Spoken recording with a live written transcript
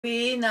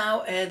We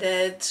now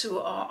added to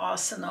our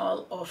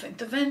arsenal of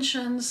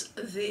interventions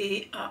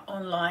the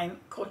online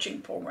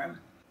coaching program.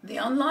 The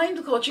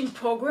online coaching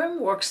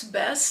program works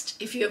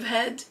best if you've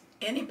had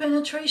any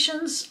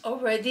penetrations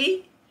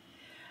already.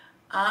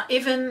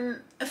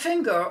 Even a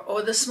finger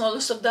or the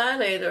smallest of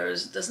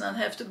dilators does not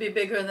have to be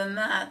bigger than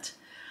that.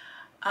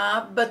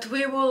 But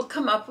we will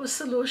come up with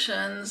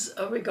solutions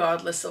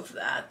regardless of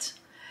that.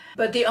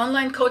 But the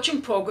online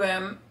coaching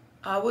program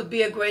would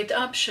be a great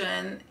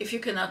option if you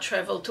cannot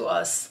travel to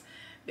us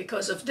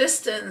because of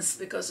distance,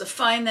 because of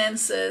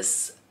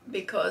finances,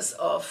 because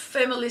of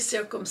family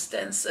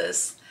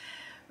circumstances,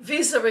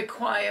 visa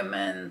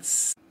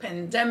requirements,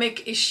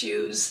 pandemic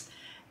issues,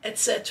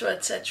 etc.,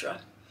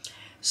 etc.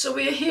 So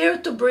we are here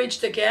to bridge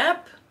the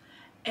gap,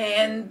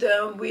 and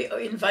we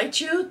invite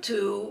you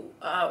to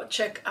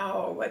check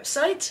our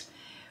website,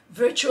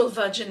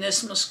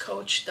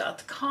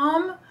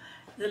 virtualvaginismuscoach.com.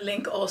 The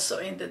link also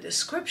in the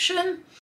description.